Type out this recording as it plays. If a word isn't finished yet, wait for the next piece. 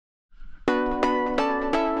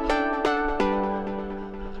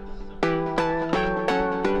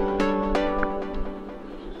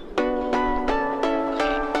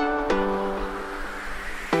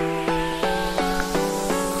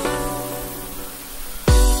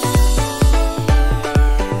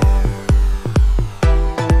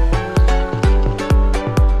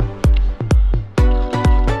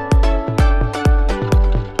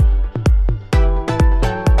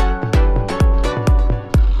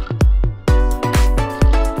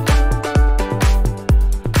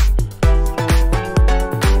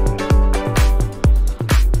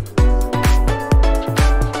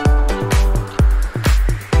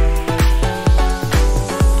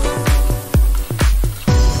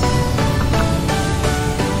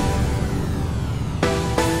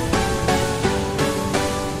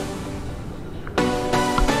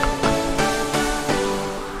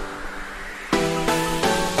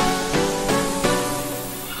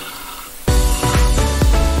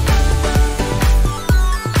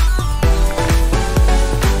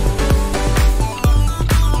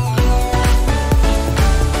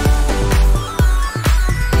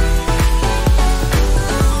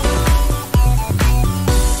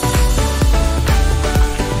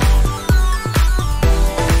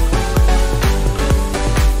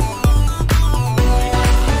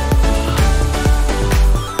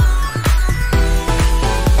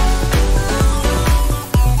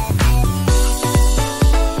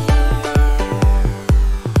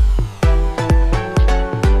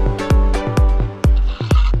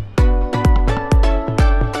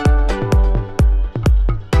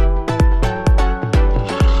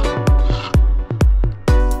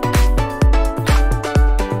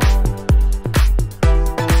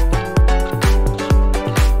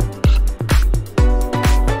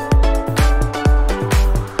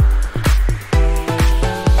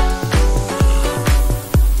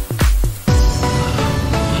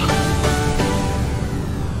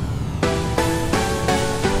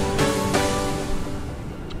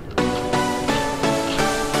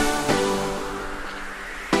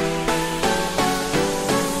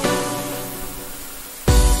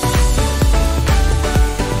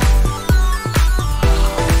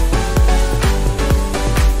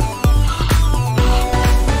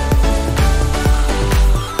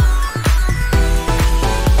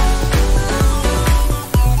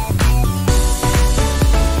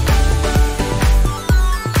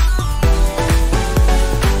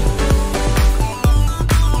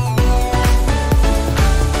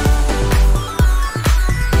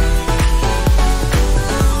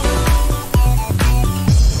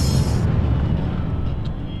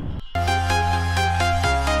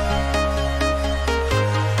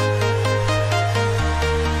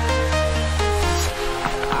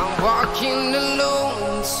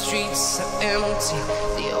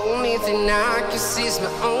Only thing I can see is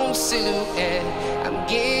my own silhouette. I'm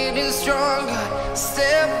getting stronger,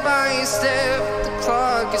 step by step. The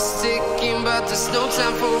clock is ticking, but there's no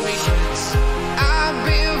time for regrets. I've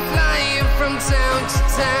been flying from town to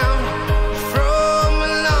town, from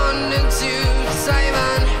London to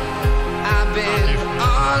Taiwan. I've been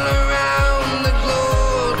all around the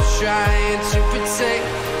globe, trying to protect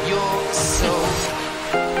your soul.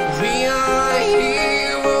 We are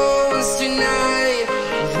heroes tonight.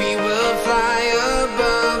 We will fly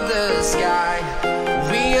above the sky.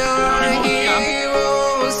 We are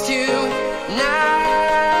heroes tonight.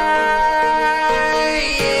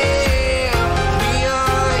 Yeah. We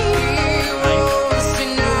are heroes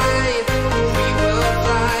tonight. We will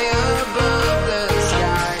fly above the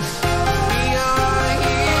sky. We are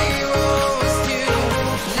heroes tonight.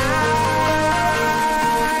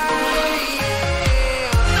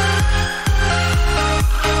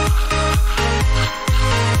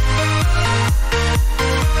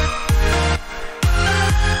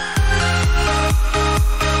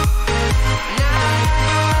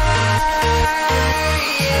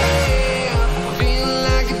 Feel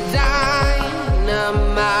like a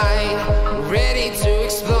dynamite, ready to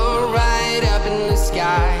explode right up in the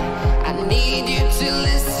sky. I need you to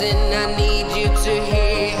listen, I need you to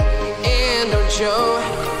hear, and don't show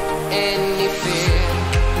any fear.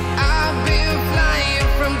 I've been flying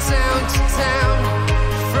from town to town,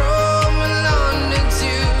 from London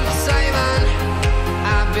to Taiwan.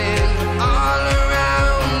 I've been all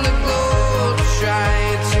around the globe,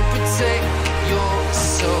 trying to protect your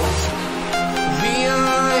soul. We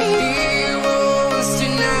are heroes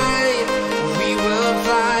tonight. We will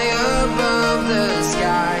fly above the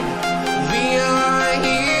sky. We are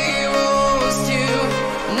heroes tonight.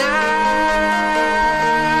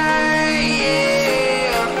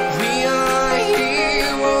 Yeah. We are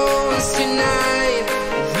heroes tonight.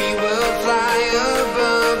 We will fly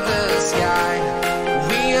above the sky.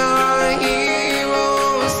 We are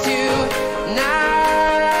heroes tonight.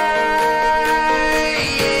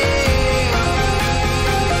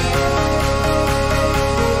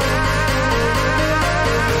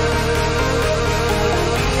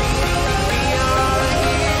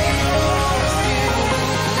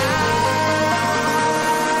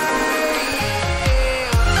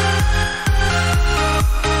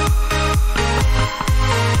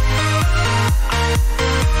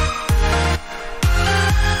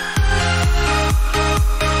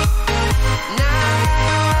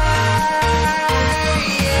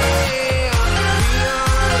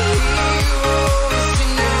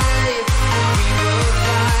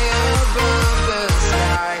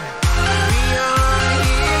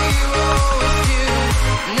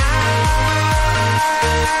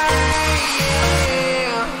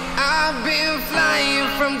 I've been flying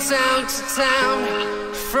from town to town,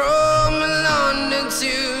 from London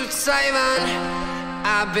to Taiwan.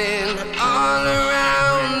 I've been all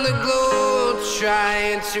around the globe,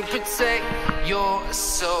 trying to protect your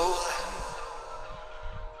soul.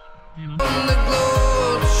 On the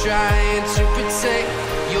globe, trying to protect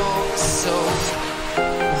your soul.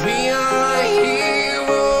 We are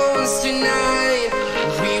heroes tonight.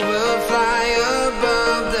 We will fly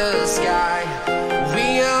above the sky.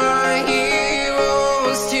 We are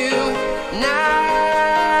heroes tonight.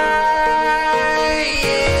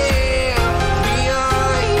 Yeah. We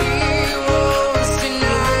are heroes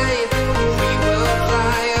tonight. We will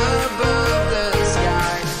fly above the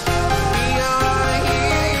sky. We are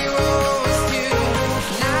heroes tonight.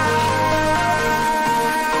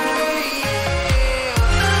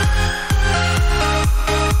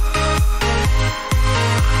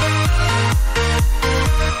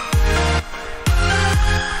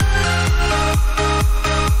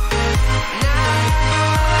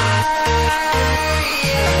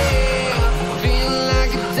 Feel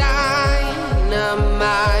like a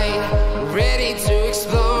dynamite, ready to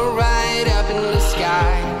explode right up in the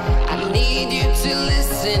sky. I need you to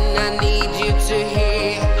listen, I need you to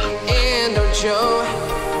hear, and don't show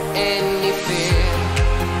any fear.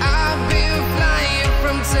 I've been flying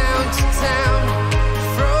from town to town,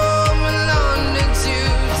 from London to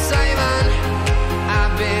Taiwan.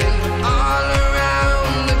 I've been all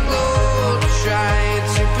around the globe, trying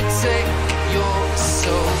to protect your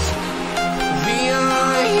soul. We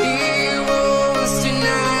are heroes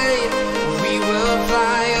tonight. We will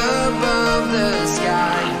fly above the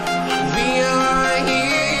sky. We are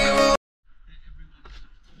heroes.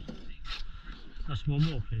 That's one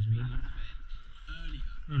more, please.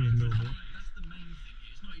 Only a little bit. That's the main thing.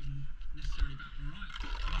 It's not even necessarily that variety.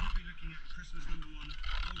 We'll be looking at Christmas #1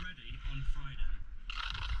 already on Friday.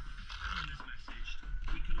 Everyone is messaged.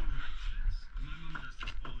 We can all relate to this. My mum does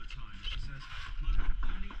this all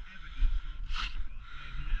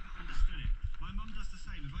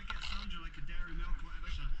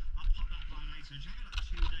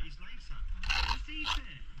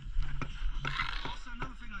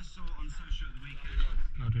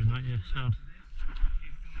sound.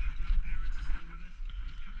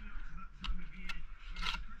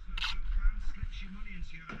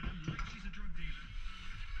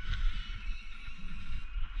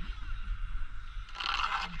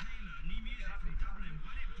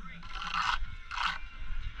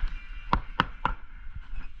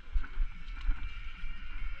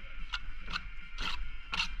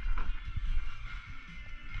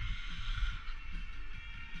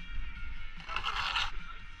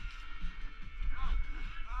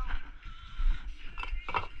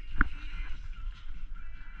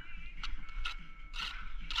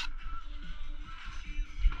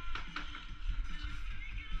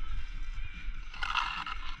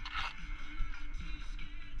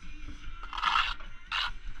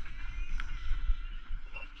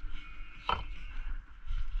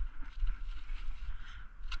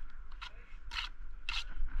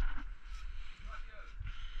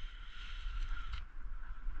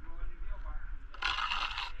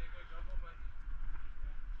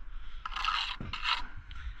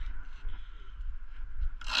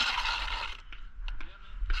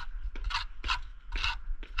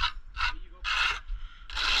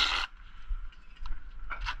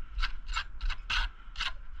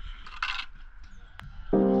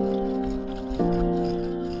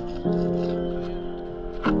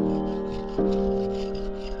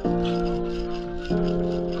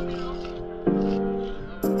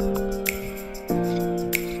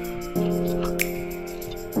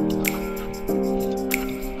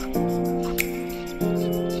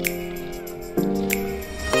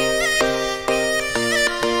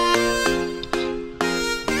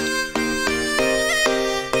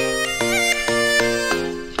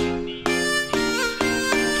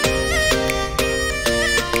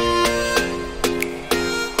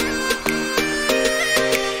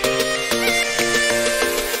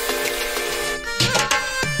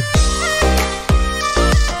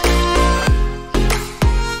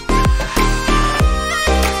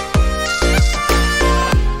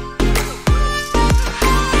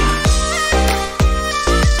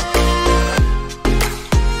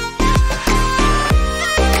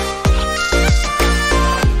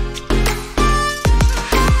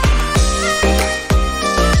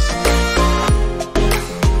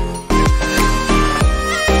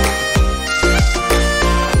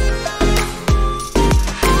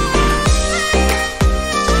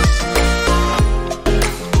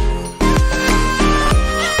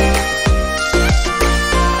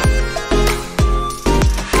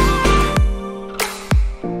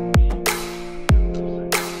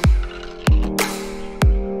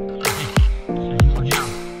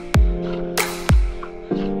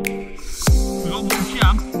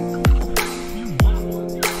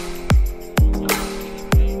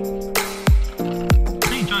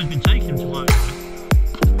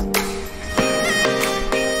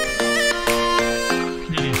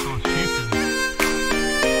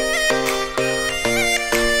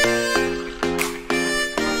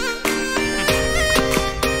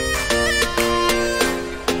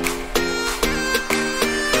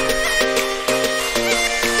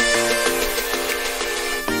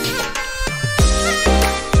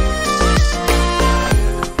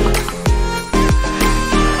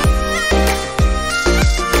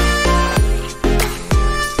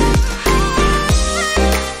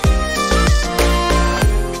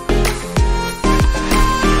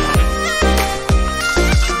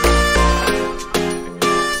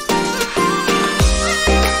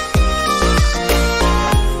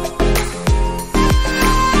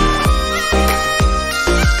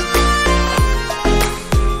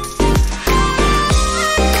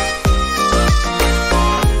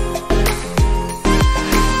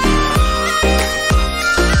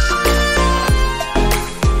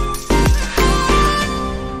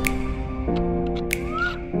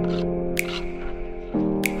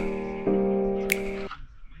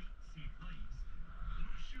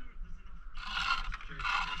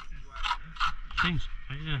 Thanks,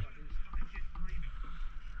 right, yeah.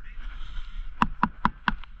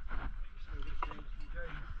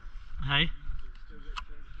 Hey?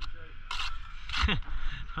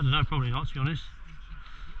 I don't know, probably not, to be honest.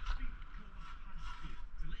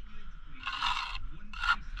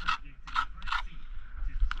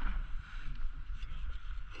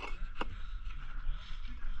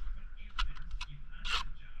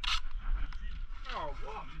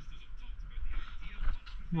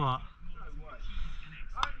 What?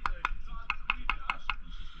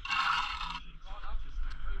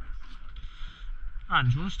 And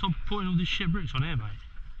do you want to stop putting all these shit bricks on here, mate?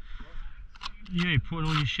 You ain't putting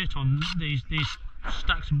all your shit on these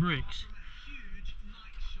stacks of bricks.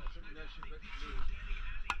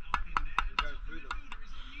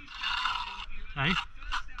 Hey?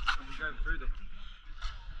 I'm going through them.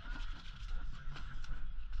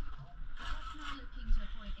 Arsenal looking to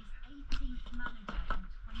appoint its 18th manager in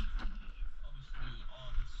 20 years. Obviously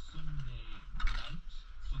on Sunday night,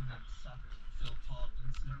 Sunday the 7th, Phil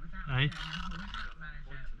Parkinson. We're without Hey? a chairman, we're without a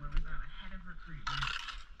manager, we're without a head of recruitment,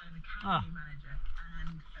 an academy manager,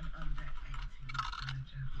 and an under-18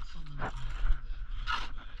 manager. But Sunderland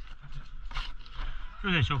Who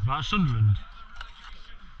are they talking about? Sunderland.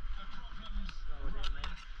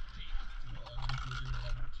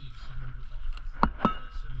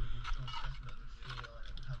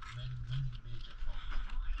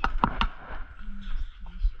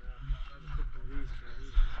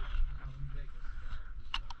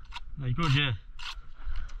 They're good, yeah.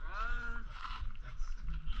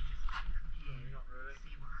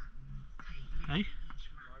 Hey?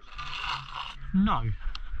 No.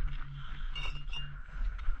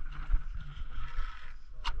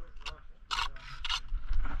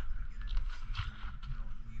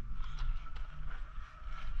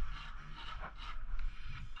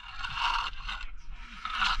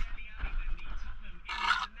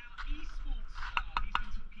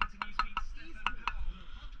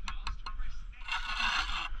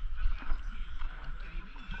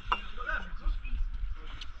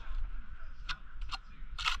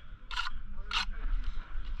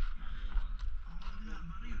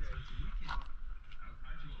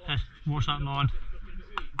 What's that line?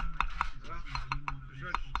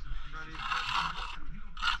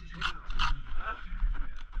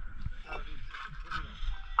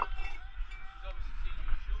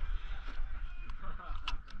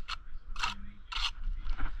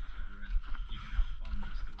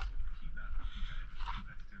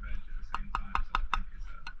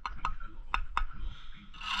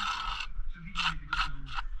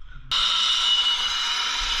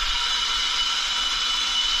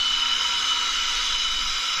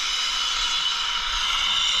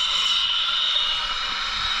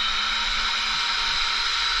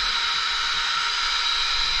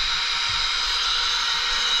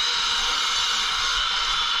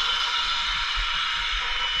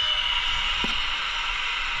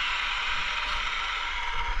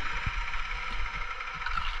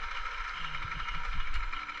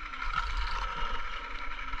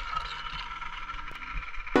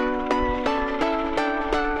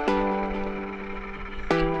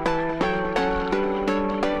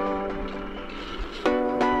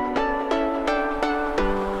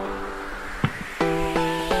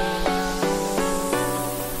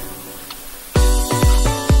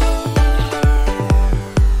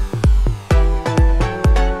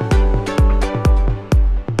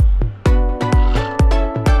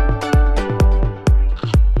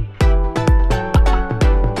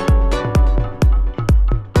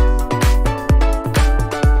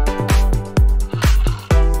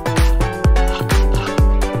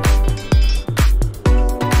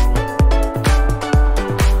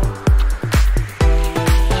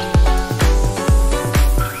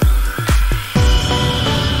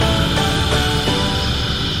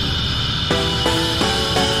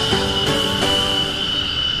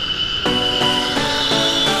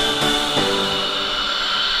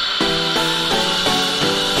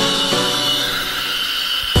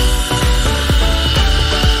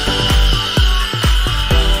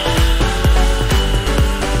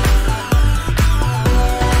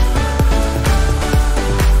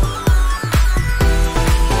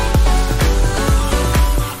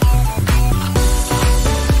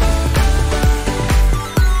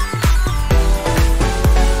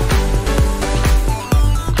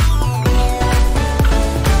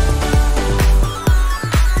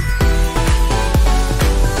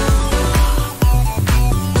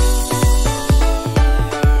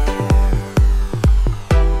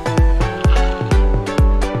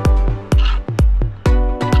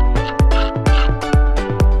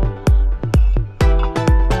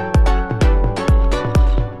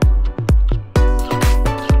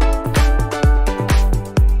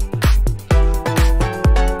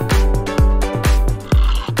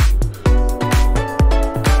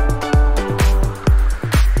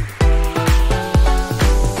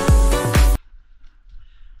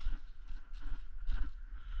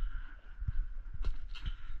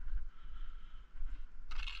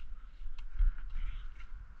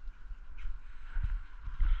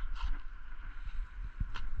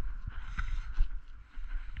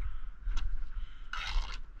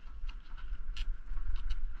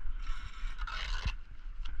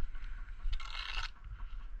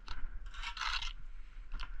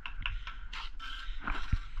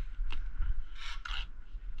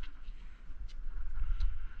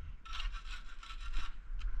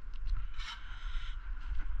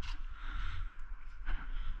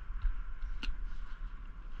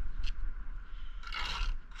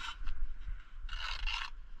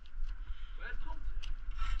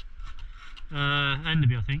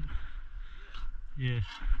 Enderby, I think. Yeah.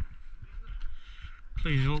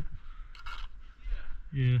 Clean it up.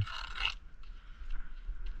 Yeah.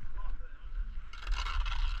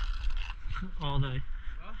 Are they?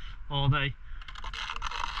 Are they?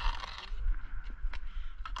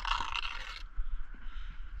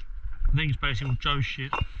 I think it's basically all Joe's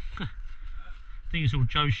shit. I think it's all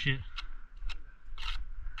Joe's shit.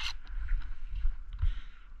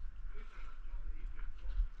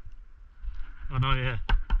 I know, yeah.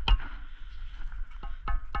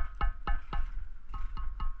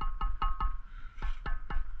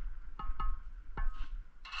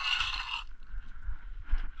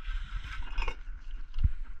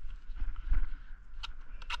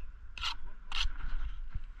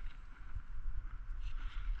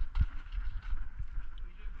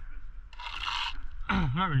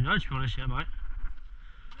 I don't really know, to be honest, yet, mate.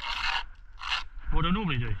 What do I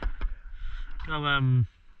normally do? Go around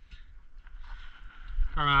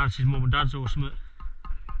to his mum and dad's or something.